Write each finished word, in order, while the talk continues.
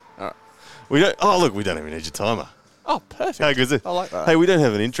We don't. Oh, look, we don't even need your timer. Oh, perfect. How good is it? I like that. Hey, we don't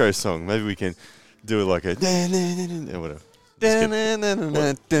have an intro song. Maybe we can do it like a whatever.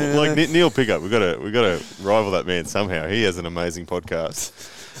 Like Neil Pickup. We got to rival that man somehow. He has an amazing podcast.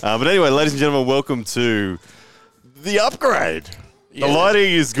 But anyway, ladies and gentlemen, welcome to The Upgrade. Yeah. The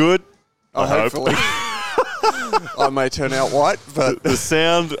lighting is good. I hope. Hopefully. I may turn out white, but The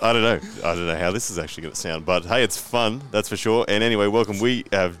sound, I don't know how this is actually going to sound, but hey, it's fun, that's for sure. And anyway, welcome. We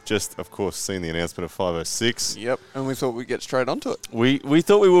have just, of course, seen the announcement of 506. yep. And we thought we'd get straight onto it. We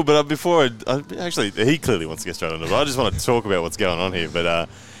thought we would, but before actually, he clearly wants to get straight on it. But I just want to talk about what's going on here. But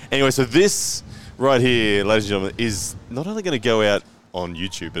anyway, so this right here, ladies and gentlemen, is not only going to go out on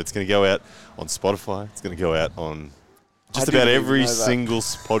YouTube, but it's going to go out on Spotify. It's going to go out on just about every single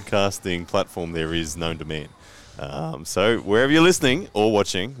podcasting platform there is known to man. So wherever you're listening or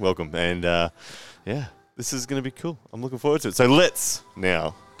watching, welcome. And yeah, this is going to be cool. I'm looking forward to it. So let's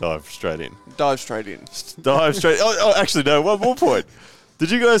now dive straight in. Oh, actually, no, one more point. Did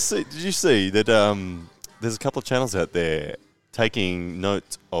you see that there's a couple of channels out there taking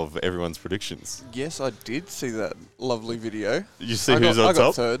note of everyone's predictions? Yes, I did see that lovely video. You see who's on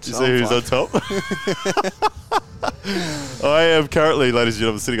top? Third, you so see who's on top? I am currently, ladies and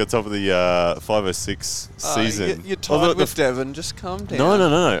gentlemen, sitting on top of the 506 season. You're tied with Devon. Just calm down.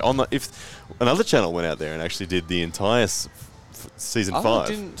 No. If another channel went out there and actually did the entire season 5. I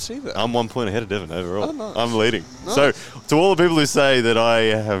didn't see that. I'm 1 point ahead of Devon overall. Oh, nice. I'm leading. Nice. So, to all the people who say that I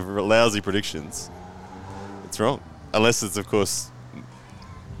have lousy predictions, it's wrong. Unless it's, of course,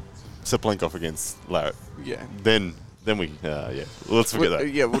 Saplenkov against Larratt. Yeah. Then we, let's forget that.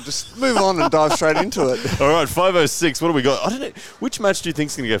 Yeah, we'll just move on and dive straight into it. All right, 506. What do we got? I don't know. Which match do you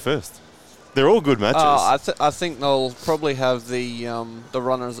think is going to go first? They're all good matches. I think they'll probably have the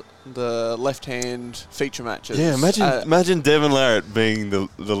runners, the left-hand feature matches. Yeah, imagine Devon Larratt being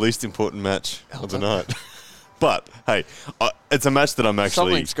the least important match of the night. But hey, it's a match that I'm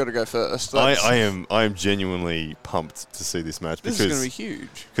actually. Something's got to go first. I am genuinely pumped to see this match This is going to be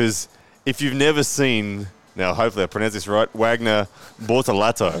huge. Because if you've never seen, now hopefully I pronounced this right, Wagner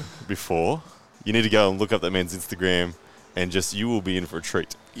Bortolato before, you need to go and look up that man's Instagram, and you will be in for a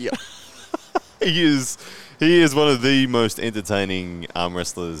treat. Yeah. He is one of the most entertaining arm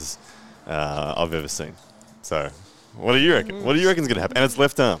wrestlers I've ever seen. So, what do you reckon? What do you reckon is going to happen? And it's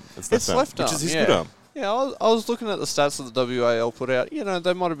left arm. It's left arm, which is his good arm. Yeah, I was looking at the stats that the WAL put out. You know,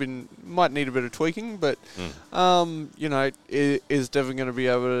 they might need a bit of tweaking, but you know, is Devon going to be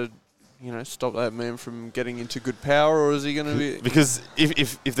able to, stop that man from getting into good power, or is he going to be? Because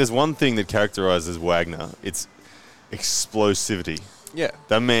if there's one thing that characterizes Wagner, it's explosivity. Yeah,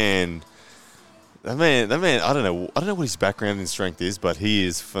 That man. I don't know what his background in strength is, but he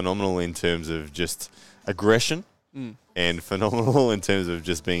is phenomenal in terms of just aggression and phenomenal in terms of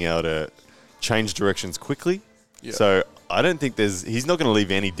just being able to change directions quickly. Yeah. So I don't think he's not going to leave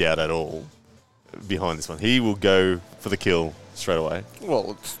any doubt at all behind this one. He will go for the kill straight away.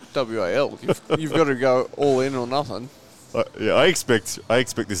 Well, it's WAL. You've got to go all in or nothing. Yeah, I expect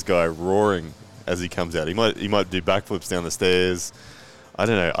this guy roaring as he comes out. He might do backflips down the stairs. I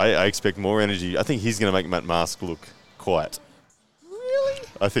don't know. I expect more energy. I think he's going to make Matt Mask look quiet. Really?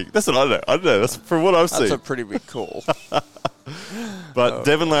 I think. That's what I know. I don't know. That's from what I've seen. That's a pretty big call. But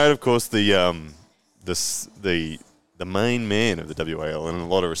Devon Larratt, of course, the main man of the WAL in a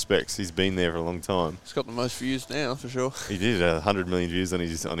lot of respects. He's been there for a long time. He's got the most views now, for sure. He did 100 million views on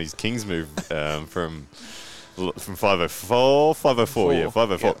his Kings move from 504. 504. Yeah,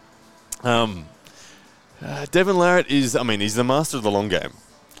 504. Yeah. Devon Larratt he's the master of the long game.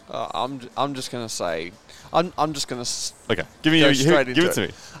 I'm just going to say, I'm just going to okay. Give it to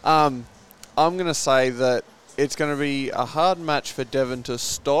me. I'm going to say that it's going to be a hard match for Devon to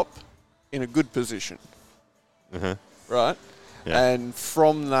stop in a good position. Uh-huh. Right? Yeah. And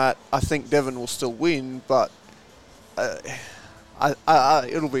from that, I think Devon will still win, but it'll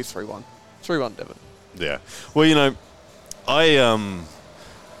be 3-1. 3-1 Devon. Yeah. Well, I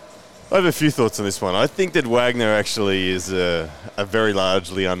have a few thoughts on this one. I think that Wagner actually is a very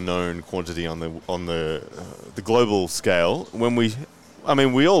largely unknown quantity on the global scale.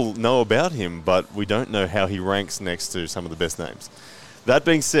 We all know about him, but we don't know how he ranks next to some of the best names. That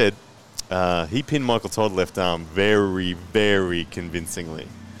being said, he pinned Michael Todd left arm very, very convincingly.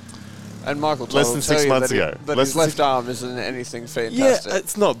 And Michael Todd less than 6 months ago. But his left arm isn't anything fantastic. Yeah,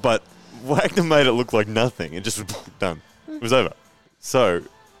 it's not, but Wagner made it look like nothing. It just was done. It was over. So,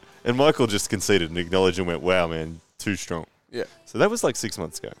 and Michael just conceded and acknowledged and went, wow, man, too strong. Yeah. So that was like 6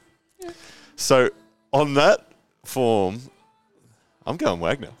 months ago. Yeah. So on that form, I'm going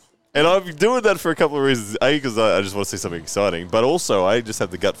Wagner. And I'm doing that for a couple of reasons. A, because I just want to see something exciting. But also, I just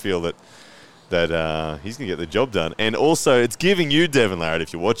have the gut feel that that he's going to get the job done. And also, it's giving you, Devon Larratt,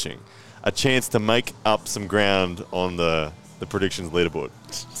 if you're watching, a chance to make up some ground on the predictions leaderboard.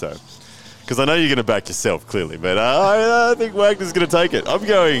 So, because I know you're going to back yourself, clearly, but I think Wagner's going to take it. I'm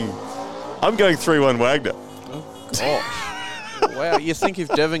going 3-1 Wagner. Oh, gosh. Wow, you think if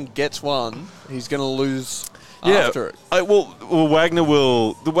Devon gets one, he's going to lose after it? Well, Wagner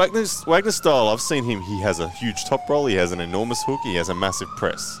will. The Wagner style, I've seen him. He has a huge top roll. He has an enormous hook. He has a massive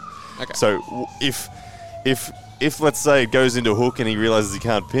press. Okay. So if let's say it goes into a hook and he realizes he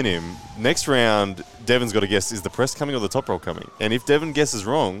can't pin him, next round Devon's got to guess, is the press coming or the top roll coming? And if Devon guesses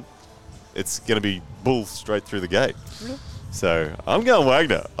wrong, it's going to be bull straight through the gate. Yeah. So I'm going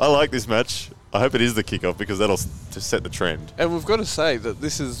Wagner. I like this match. I hope it is the kickoff because that'll just set the trend. And we've got to say that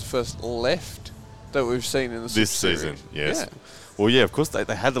this is the first left that we've seen in this season. Yes. Yeah. Well, yeah, of course they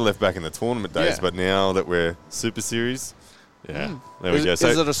had the left back in the tournament days, but now that we're Super Series, there we go. So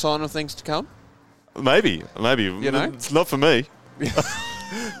is it a sign of things to come? Maybe. You know, it's not for me.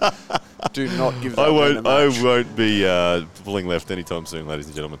 Do not give that. I won't be pulling left anytime soon, ladies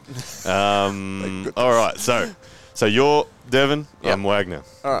and gentlemen. All right, so you're Devon. Yep. I'm Wagner.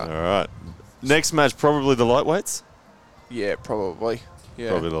 All right. Next match, probably the lightweights. Yeah, probably. Yeah,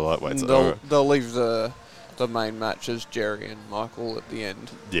 probably the lightweights. They'll leave the main matches, Jerry and Michael, at the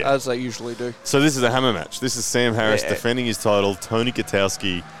end, as they usually do. So this is a hammer match. This is Sam Harris defending his title. Tony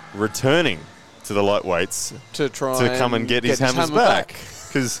Kotowski returning to the lightweights to come and get his hammers back.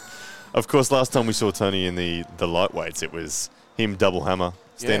 Because, of course, last time we saw Tony in the lightweights, it was him double hammer,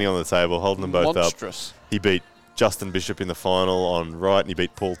 standing on the table, holding them both Monstrous. up. He beat Justin Bishop in the final on right, and he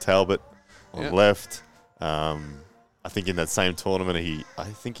beat Paul Talbot on left. I think in that same tournament,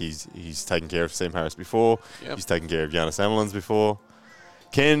 he's taken care of Sam Harris before. Yep. He's taken care of Giannis Amelins before.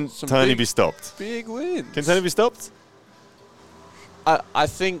 Can Tony be stopped? Big wins. Can Tony be stopped? I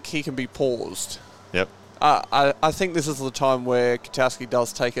think he can be paused. Yep. I think this is the time where Kotowski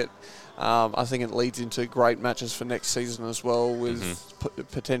does take it. I think it leads into great matches for next season as well, with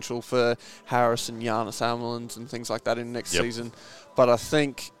potential for Harris and Giannis Amelins and things like that in next season. But I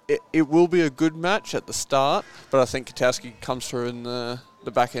think it will be a good match at the start, but I think Kotowski comes through in the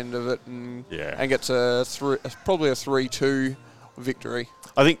back end of it and gets probably a 3-2 victory.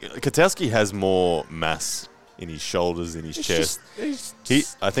 I think Kotowski has more mass in his shoulders, in his chest.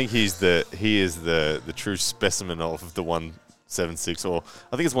 I think he is the true specimen of the 176, or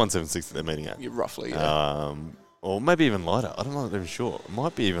I think it's 176 that they're meeting at. Yeah, roughly, yeah. Or maybe even lighter. I'm not even sure. It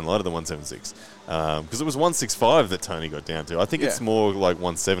might be even lighter than 176. Because it was 165 that Tony got down to. I think it's more like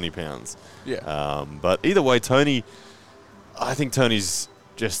 170 pounds. Yeah. But either way, I think Tony's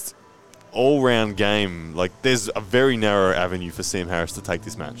just all-round game. Like, there's a very narrow avenue for Sam Harris to take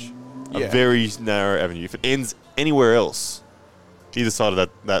this match. A very narrow avenue. If it ends anywhere else, either side of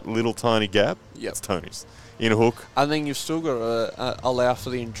that little tiny gap, it's Tony's. In a hook. I think you've still got to allow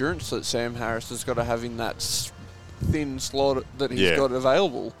for the endurance that Sam Harris has got to have in that thin slot that he's got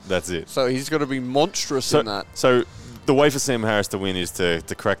available. That's it. So he's got to be monstrous in that. So the way for Sam Harris to win is to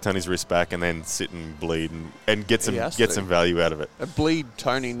crack Tony's wrist back and then sit and bleed and get some value out of it. And bleed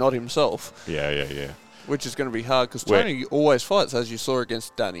Tony, not himself. Yeah. Which is going to be hard because Tony always fights, as you saw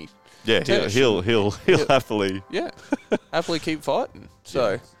against Danny. Yeah, he'll happily happily keep fighting.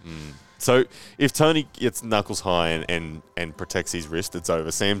 So. Yeah. So if Tony gets knuckles high and protects his wrist, it's over.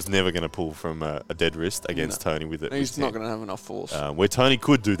 Sam's never going to pull from a dead wrist against Tony with it. He's not going to have enough force. Where Tony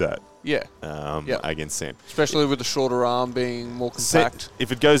could do that. Yeah. Against Sam. Especially with the shorter arm being more compact.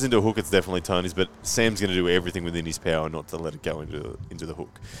 If it goes into a hook, it's definitely Tony's, but Sam's going to do everything within his power not to let it go into the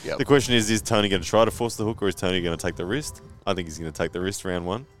hook. Yep. The question is Tony going to try to force the hook, or is Tony going to take the wrist? I think he's going to take the wrist round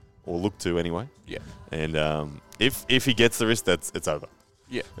one, or look to anyway. Yeah. And if he gets the wrist, it's over.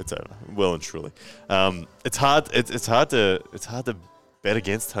 Yeah, it's over. Well and truly. It's hard to bet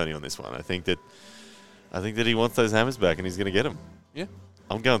against Tony on this one. I think that he wants those hammers back and he's going to get them. Yeah,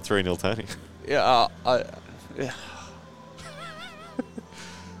 I'm going 3-0 Tony. Yeah,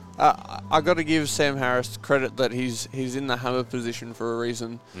 I got to give Sam Harris credit that he's in the hammer position for a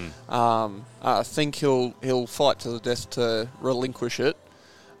reason. I think he'll fight to the death to relinquish it.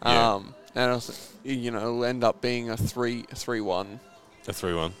 And I think, it'll end up being a 3-1. A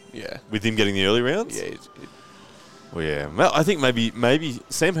 3-1. Yeah. With him getting the early rounds? Yeah. Well, yeah. Well, I think maybe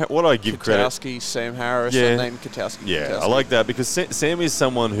Sam. What I give credit. Kotowski, Sam Harris, and then Kotowski. Yeah, Kotowski. I like that because Sam is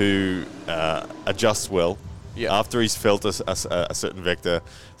someone who adjusts well. Yeah. After he's felt a certain vector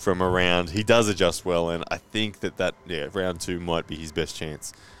from a round, he does adjust well, and I think that round 2 might be his best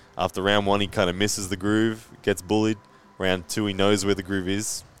chance. After round 1, he kind of misses the groove, gets bullied. Round 2, he knows where the groove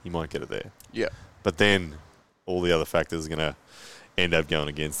is. He might get it there. Yeah. But then all the other factors are going to end up going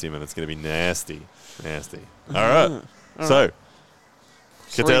against him, and it's going to be nasty. All right. So,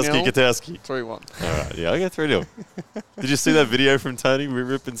 3-0. Katowski. 3-1. All right. Yeah, I get 3-0. Did you see that video from Tony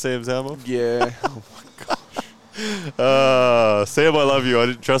ripping Sam's helm off? Yeah. Sam, I love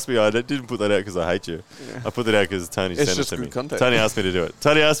you. Trust me, I didn't put that out because I hate you. Yeah. I put that out because Tony It's sent it just to me. good content. Tony asked me to do it.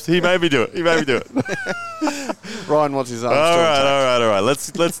 He made me do it. Ryan wants his arms All still right.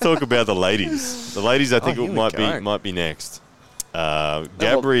 intact. Let's talk about the ladies. The ladies, I think, here we might go. be next.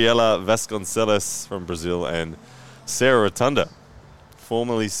 Gabriela Vasconcelos from Brazil and Sarah Rotunda,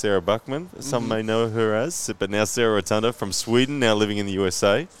 formerly Sarah Buckman, some may know her as, but now Sarah Rotunda from Sweden, now living in the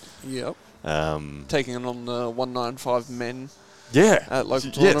USA. Yep. Taking it on the 195 men Yeah, at local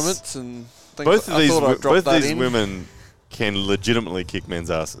yes. tournaments and things. Both of these in. women can legitimately kick men's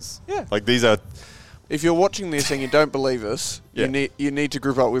asses. Yeah. Like these are. If you're watching this and you don't believe us, Yeah. you need to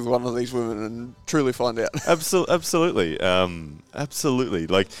group up with one of these women and truly find out. Absolutely, absolutely.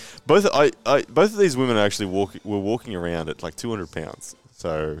 Like both of these women actually were walking around at like 200 pounds.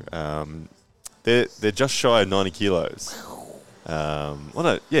 So they're just shy of 90 kilos.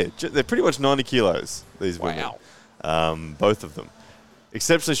 They're pretty much 90 kilos. These women, both of them,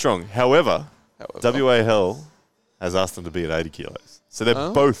 exceptionally strong. However, WAL has asked them to be at 80 kilos. So they're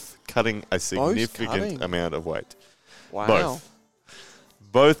both cutting a significant amount of weight. Wow.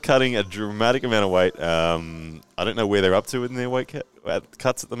 Both cutting a dramatic amount of weight. I don't know where they're up to in their weight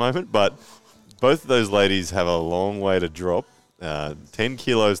cuts at the moment, but both of those ladies have a long way to drop. 10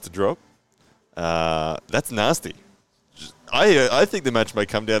 kilos to drop. That's nasty. I think the match may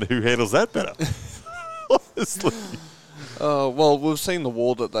come down to who handles that better. Honestly. Well, we've seen the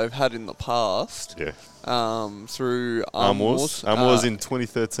war that they've had in the past. Yeah. Through Arm Wars. Arm Wars in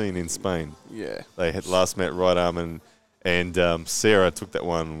 2013 in Spain. Yeah. They had last met right arm and Sarah took that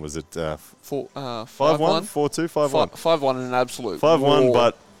one. Was it 5-1, 4-2, 5-1? 5-1 in an absolute 5-1, war.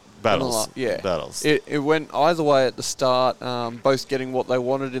 but battles. Yeah. Battles. It went either way at the start, both getting what they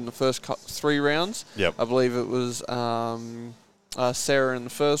wanted in the first 3 rounds. Yep. I believe it was Sarah in the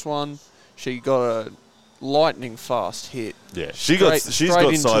first one. She got a lightning fast hit. Yeah. She's got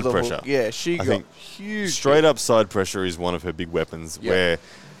side pressure. Hook. Yeah, she got huge. Straight up side pressure is one of her big weapons, where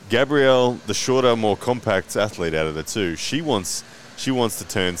Gabrielle, the shorter, more compact athlete out of the two, she wants to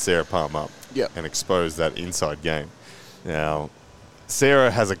turn Sarah Palm up and expose that inside game. Now, Sarah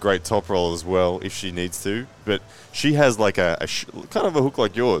has a great top roll as well if she needs to, but she has like a kind of a hook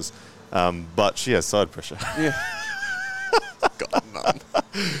like yours, but she has side pressure. Yeah. Got none.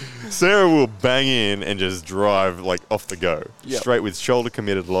 Sarah will bang in and just drive like off the go, straight with shoulder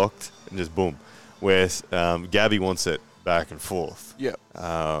committed, locked, and just boom. Whereas Gabby wants it back and forth. Yeah.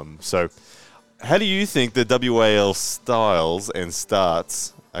 So, how do you think the WAL styles and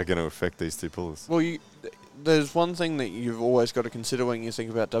starts are going to affect these two pullers? Well, there's one thing that you've always got to consider when you think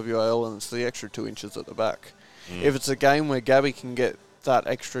about WAL, and it's the extra 2 inches at the back. If it's a game where Gabby can get that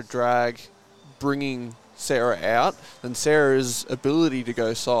extra drag, bringing Sarah out, then Sarah's ability to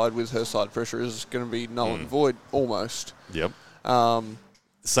go side with her side pressure is going to be null and void almost. Yep.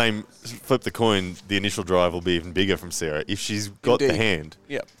 Same, flip the coin, the initial drive will be even bigger from Sarah if she's got the hand.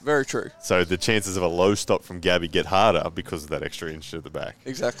 Yeah, very true. So the chances of a low stop from Gabby get harder because of that extra inch at the back.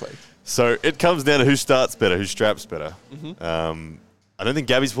 Exactly. So it comes down to who starts better, who straps better. I don't think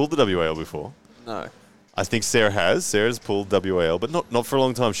Gabby's pulled the WAL before. No. I think Sarah has. Sarah's pulled WAL, but not for a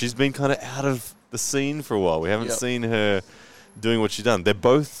long time. She's been kind of out of the scene for a while. We haven't seen her doing what she's done. They're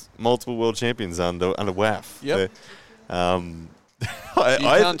both multiple world champions under WAF. Yep. You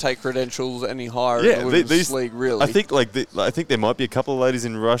can't take credentials any higher in the women's league, really. I think there might be a couple of ladies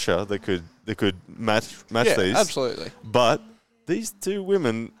in Russia that could match these. Absolutely. But these two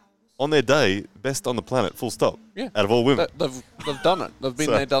women, on their day, best on the planet, full stop. Yeah. Out of all women. They've done it. They've been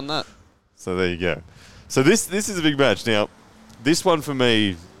there, done that. So there you go. So this is a big match. Now, this one for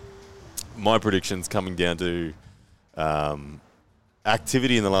me, my prediction's coming down to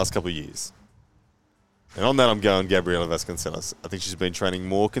activity in the last couple of years. And on that, I'm going Gabriela Vasconcelos. I think she's been training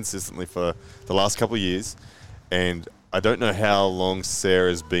more consistently for the last couple of years. And I don't know how long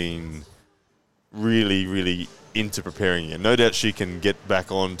Sarah's been really, really into preparing yet. No doubt she can get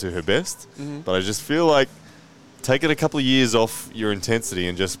back on to her best. But I just feel like taking a couple of years off your intensity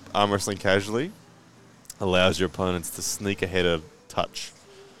and just arm wrestling casually allows your opponents to sneak ahead a touch.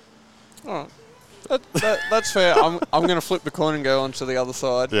 All right. That's fair. I'm going to flip the coin and go on to the other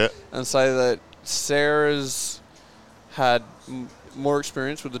side and say that Sarah's had more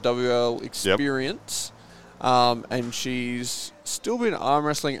experience with the WL experience, and she's still been arm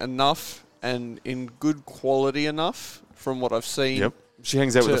wrestling enough and in good quality enough from what I've seen She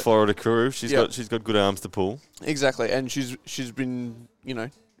hangs out with to- the Florida crew. She's Yep. got good arms to pull. Exactly, and she's been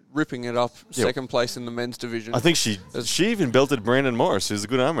ripping it up, second place in the men's division. I think she even belted Brandon Morris, who's a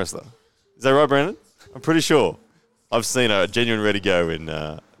good arm wrestler. Is that right, Brandon? I'm pretty sure. I've seen a genuine ready go in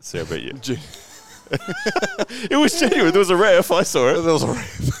Sarah beat you. It was genuine. There was a ref. I saw it.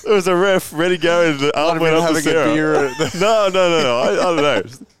 There was a ref ready go, and the arm went up to having Sarah. a beer. No. I don't know.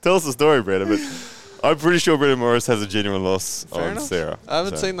 Tell us the story, Brandon. But I'm pretty sure Brandon Morris has a genuine loss Fair on enough. Sarah. I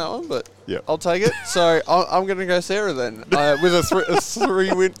haven't seen that one, but Yeah. I'll take it. So I'm going to go Sarah then, with a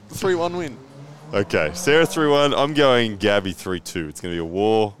 3-1 win. Okay, Sarah 3-1. I'm going Gabby 3-2. It's going to be a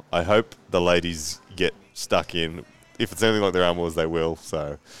war. I hope the ladies get stuck in. If it's anything like their arm wars, they will.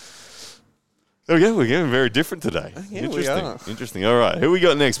 So there we go. We're getting very different today. Yeah, Interesting. we are. Interesting. All right, who we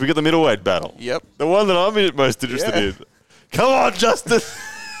got next? We got the middleweight battle. Yep. The one that I'm most interested in. Come on, Justin.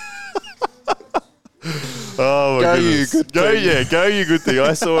 Oh my Go goodness. you good thing. Go you good thing.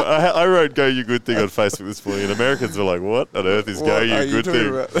 I wrote go you good thing on Facebook this morning, and Americans were like, "What on earth is go What you are good talking thing?"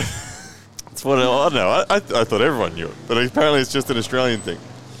 about? That's what I don't know. I thought everyone knew it, but apparently it's just an Australian thing.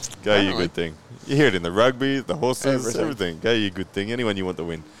 Go you Apparently. good thing. You hear it in the rugby, the horses, Everything. everything. Go you good thing. Anyone you want to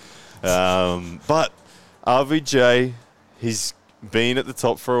win. But RVJ, he's been at the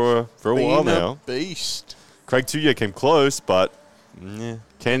top for a while Being a now. beast. Craig Tuya came close, but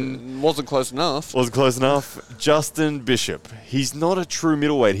Wasn't close enough. wasn't close enough. Justin Bishop, he's not a true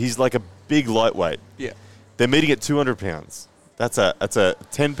middleweight. He's like a big lightweight. Yeah. They're meeting at 200 pounds. That's a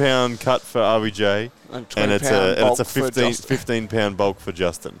 10-pound cut for RVJ, And and it's 20-pound a bulk for Justin. 15 pound bulk for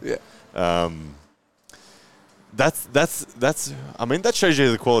Justin. Yeah. That's. I mean, that shows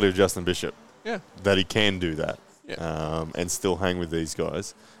you the quality of Justin Bishop, Yeah. that he can do that, Yeah. and still hang with these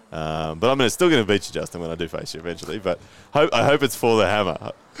guys. But I'm still going to beat you, Justin, when I do face you eventually. But I hope it's for the hammer.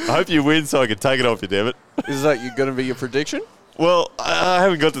 I hope you win so I can take it off you, damn it. Is that going to be your prediction? Well, I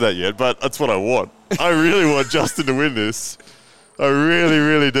haven't got to that yet, but that's what I want. I really want Justin to win this. I really,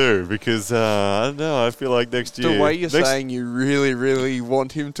 really do, because I don't know. I feel like next year. The way you're saying you really, really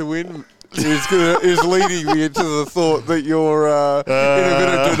want him to win is leading me into the thought that you're in a bit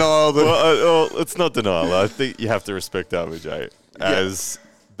of denial. That Well, it's not denial. I think you have to respect RVJ as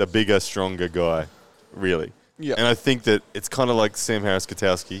the bigger, stronger guy, really. Yeah. And I think that it's kind of like Sam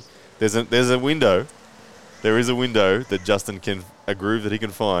Harris-Katowski. There's a window. There is a window that Justin a groove that he can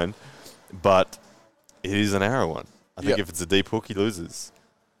find, but it is an narrow one. I think if it's a deep hook, he loses.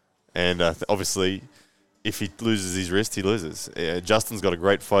 And obviously, if he loses his wrist, he loses. Justin's got a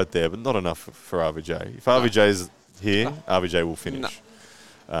great fight there, but not enough for RVJ. If RVJ's here, RVJ will finish.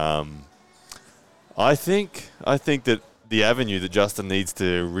 I think that the avenue that Justin needs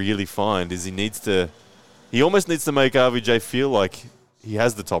to really find is he almost needs to make RVJ feel like he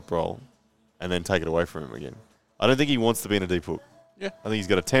has the top roll and then take it away from him again. I don't think he wants to be in a deep hook. Yeah. I think he's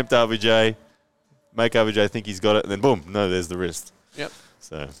got to tempt RVJ, make RVJ think he's got it, and then boom, no, there's the wrist. Yep.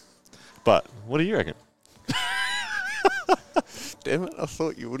 So, but what do you reckon? Damn it! I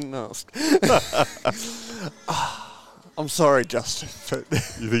thought you wouldn't ask. I'm sorry, Justin, but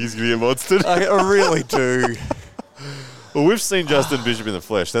You think he's going to get monstered? I really do. Well, we've seen Justin Bishop in the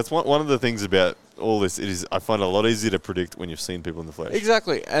flesh. That's one of the things about all this. I find it a lot easier to predict when you've seen people in the flesh.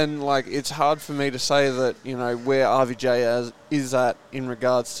 Exactly, and it's hard for me to say that where RVJ is at in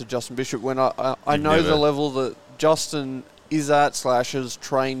regards to Justin Bishop when I know never- the level that Justin is at / has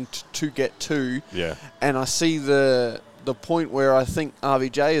trained to get to. Yeah. And I see the point where I think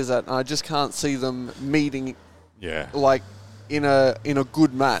RVJ is at, and I just can't see them meeting Yeah. in a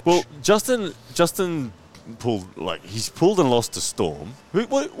good match. Well, Justin pulled he's pulled and lost to Storm.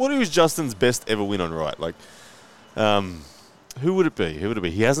 What was Justin's best ever win on right? Who would it be?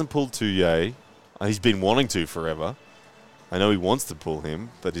 He hasn't pulled Tuye. He's been wanting to forever. I know he wants to pull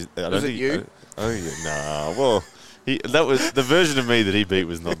him, but I don't Was it think you? Nah. Well, that was the version of me that he beat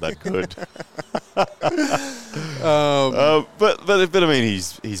was not that good. But I mean,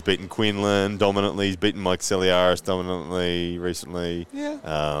 he's beaten Quinlan dominantly. He's beaten Mike Celiaris dominantly recently.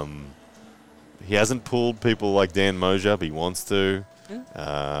 Yeah. He hasn't pulled people like Dan Mosier, but he wants to.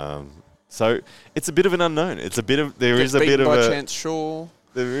 Yeah. So it's a bit of an unknown. There Gets is a bit beaten of by a Chance Shaw.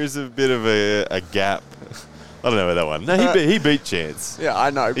 there is a bit of a gap. I don't know about that one. No, he beat Chance. Yeah,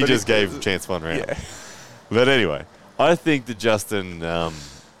 I know. He just gave Chance one round. Yeah. But anyway, I think that Justin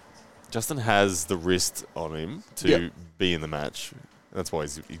has the wrist on him to be in the match. That's why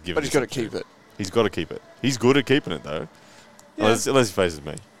he's given. But he's got to keep it. He's got to keep it. He's good at keeping it though. Yeah. Unless he faces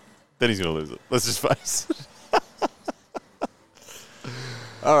me, then he's going to lose it. Let's just face it.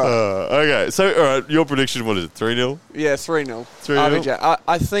 All right. Okay, so, all right, your prediction, what is it, 3-0? Yeah, 3-0. 3-0? RVJ.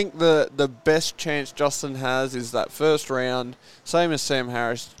 I think the best chance Justin has is that first round. Same as Sam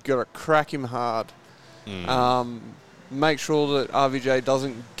Harris. Got to crack him hard. Make sure that RVJ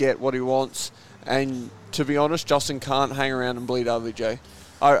doesn't get what he wants. And to be honest, Justin can't hang around and bleed RVJ.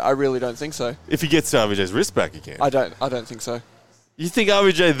 I really don't think so. If he gets RVJ's wrist back again. I don't think so. You think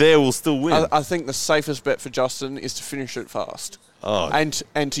RVJ there will still win? I think the safest bet for Justin is to finish it fast. Oh. And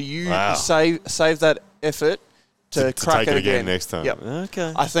to Wow. save that effort to crack take it it again again next time. Yep.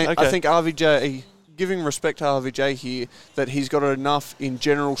 Okay. I think RVJ, giving respect to RVJ here, that he's got enough in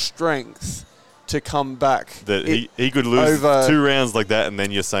general strength to come back. That he could lose over 2 rounds like that, and then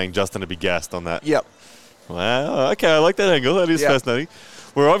you're saying Justin to be gassed on that. Yep. Wow. Okay, I like that angle. That is Yep. fascinating.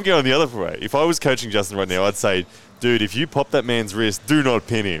 Where I'm going the other way. If I was coaching Justin right now, I'd say, dude, if you pop that man's wrist, do not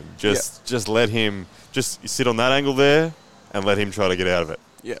pin him. Just let him just sit on that angle there and let him try to get out of it.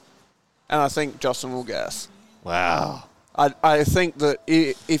 Yeah. And I think Justin will gas. Wow. I think that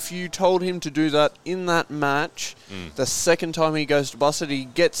if you told him to do that in that match, the second time he goes to bust it, he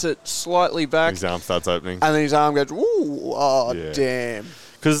gets it slightly back. His arm starts opening. And then his arm goes, ooh, oh, Yeah. damn.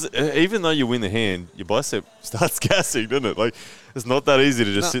 Because even though you win the hand, your bicep starts gassing, doesn't it? Like, it's not that easy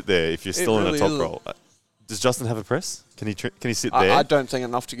to just sit there if you're still in really a top isn't. roll. Does Justin have a press? Can he sit there? I don't think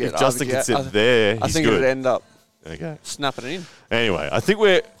enough to get If Justin RVJ. can sit there, I he's think good. it would end up Okay. snapping it in. Anyway, I think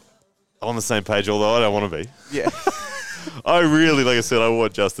we're on the same page, although I don't want to be. Yeah. I really, like I said, I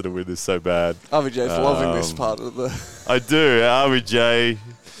want Justin to win this so bad. RVJ's loving this part of the... I do. RVJ.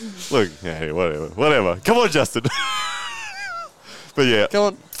 Look, yeah, whatever. Come on, Justin. But yeah, Come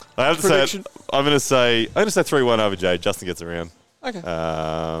on. I have to Prediction? say, I'm going to say 3-1 RVJ. Justin gets a round. Okay.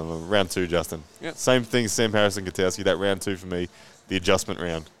 Round 2, Justin. Yep. Same thing, Sam Harris and Gutowski. That round 2 for me, the adjustment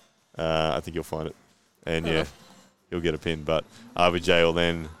round. I think you'll find it. And Fair yeah, enough. he'll get a pin. But RVJ will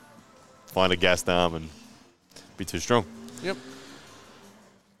then find a gassed arm and be too strong. Yep.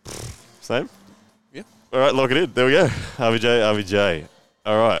 Same? Yep. All right, lock it in. There we go. RVJ.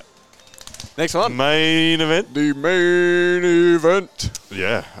 All right. Next one. Main event. The main event.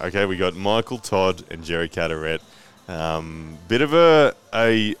 Yeah. Okay, we got Michael Todd and Jerry Cadorette. Bit of a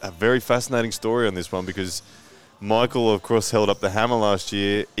very fascinating story on this one because Michael, of course, held up the hammer last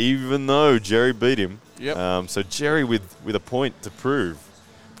year, even though Jerry beat him. Yep. So Jerry with a point to prove.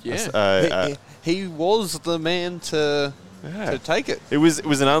 Yeah. He was the man to take it. It was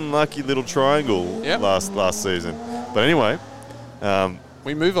an unlucky little triangle Yep. last season. But anyway,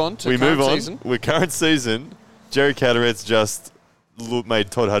 We move on to we current move on. season. With current season, Jerry Cadorette's just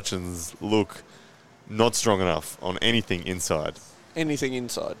made Todd Hutchins look not strong enough on anything inside. Anything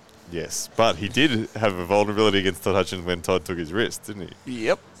inside. Yes, but he did have a vulnerability against Todd Hutchins when Todd took his wrist, didn't he?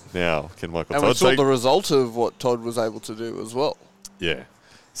 Yep. Now, can Michael And we Todd saw take... the result of what Todd was able to do as well. Yeah.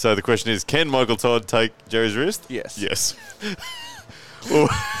 So the question is, can Michael Todd take Jerry's wrist? Yes. Yes. Well,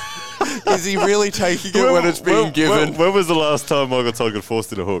 Is he really taking it when it's being given? When was the last time Michael Todd got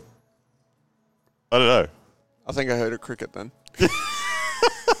forced in a hook? I don't know. I think I heard a cricket then.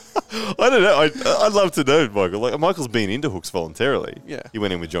 I don't know. I'd love to know, Michael. Like, Michael's been into hooks voluntarily. Yeah. He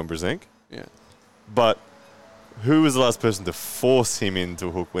went in with John Brzenk. Yeah. But who was the last person to force him into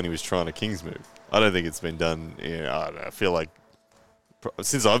a hook when he was trying a King's move? I don't think it's been done. Yeah, I don't know. I feel like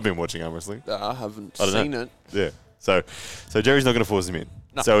since I've been watching arm wrestling. I haven't I don't seen know. it. Yeah. So Jerry's not going to force him in.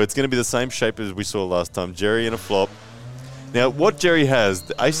 No. So it's going to be the same shape as we saw last time. Jerry in a flop. Now, what Jerry has,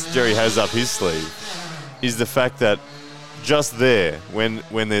 the ace Jerry has up his sleeve, is the fact that just there, when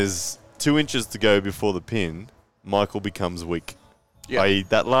there's 2 inches to go before the pin, Michael becomes weak. Yeah. I.e.,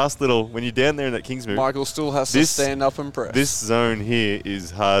 that last little, when you're down there in that King's move, Michael still has to This- stand up and press. this zone here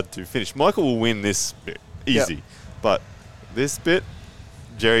is hard to finish. Michael will win this bit, easy. Yep. But this bit,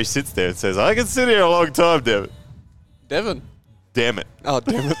 Jerry sits there and says, I can sit here a long time, damn it. Devon. Damn it. Oh,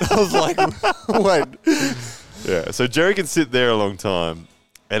 damn it. I was like, wait. Yeah, so Jerry can sit there a long time,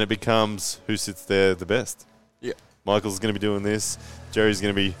 and it becomes who sits there the best. Yeah. Michael's going to be doing this. Jerry's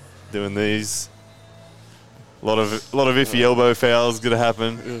going to be doing these. A lot of iffy elbow fouls going to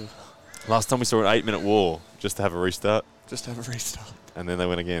happen. Last time we saw an 8-minute war just to have a restart, Just have a restart. and then they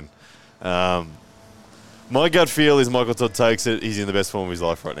went again. My gut feel is Michael Todd takes it. He's in the best form of his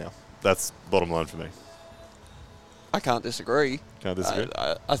life right now. That's bottom line for me. I can't disagree. Can't disagree.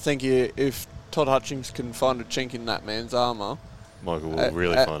 I think if Todd Hutchings can find a chink in that man's armour, Michael will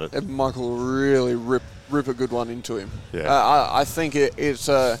really find it. Michael will really rip a good one into him. Yeah. I think it's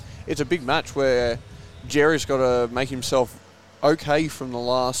a big match where Jerry's got to make himself okay from the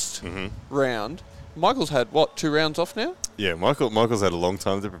last round. Michael's had, 2 rounds off now? Yeah, Michael's had a long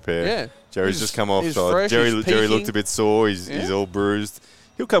time to prepare. Yeah. Jerry's just come off. He's fresh, Jerry he's looked peaking. a bit sore. He's all bruised.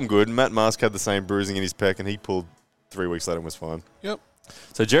 he'll come good. Matt Mask had the same bruising in his pec, and he pulled 3 weeks later and was fine. Yep.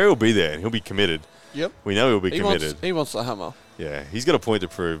 So Jerry will be there, and he'll be committed. Yep. We know he'll be committed. He wants the hammer. Yeah, he's got a point to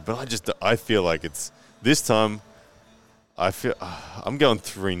prove, but I feel like it's this time. I'm going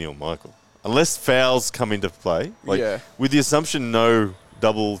 3-0 Michael, unless fouls come into play. With the assumption no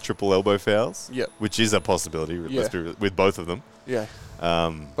double, triple elbow fouls. Yep. Which is a possibility. With both of them. Yeah.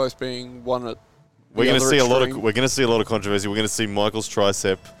 Both being one at. We're going to see We're going to see a lot of controversy. We're going to see Michael's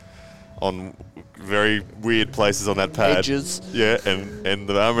tricep on very weird places on that pad. Edges. Yeah, and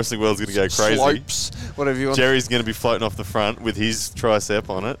the arm wrestling world's going to go crazy. Slopes, whatever you want. Jerry's going to be floating off the front with his tricep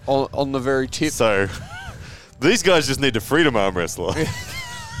on it. On the very tip. So these guys just need to freedom arm wrestler.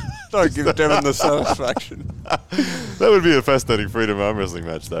 Don't give Devon the satisfaction. That would be a fascinating freedom arm wrestling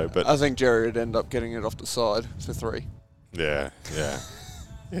match, though. But I think Jerry would end up getting it off the side for 3. Yeah,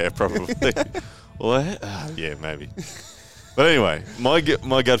 probably. Well, yeah, maybe. But anyway, my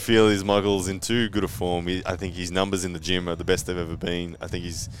gut feel is Michael's in too good a form. I think his numbers in the gym are the best they've ever been. I think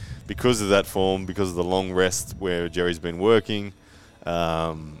he's, because of that form, because of the long rest where Jerry's been working,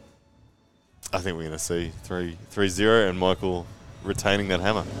 I think we're going to see 3-0 and Michael retaining that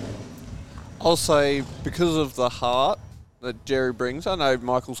hammer. I'll say because of the heart that Jerry brings, I know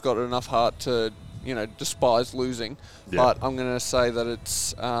Michael's got enough heart to, despise losing, but I'm going to say that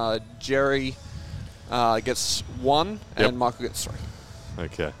it's Jerry gets 1 and Michael gets 3.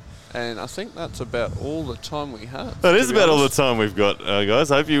 Okay. And I think that's about all the time we have. That is about all the time we've got,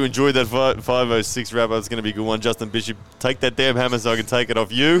 guys. I hope you enjoyed that 506 wrap-up. It's going to be a good one. Justin Bishop, take that damn hammer so I can take it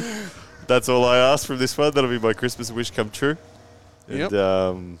off you. That's all I ask from this one. That'll be my Christmas wish come true. Yep.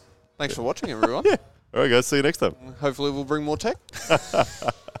 And, thanks for watching, everyone. Yeah. All right, guys. See you next time. Hopefully we'll bring more tech.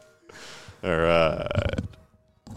 All right.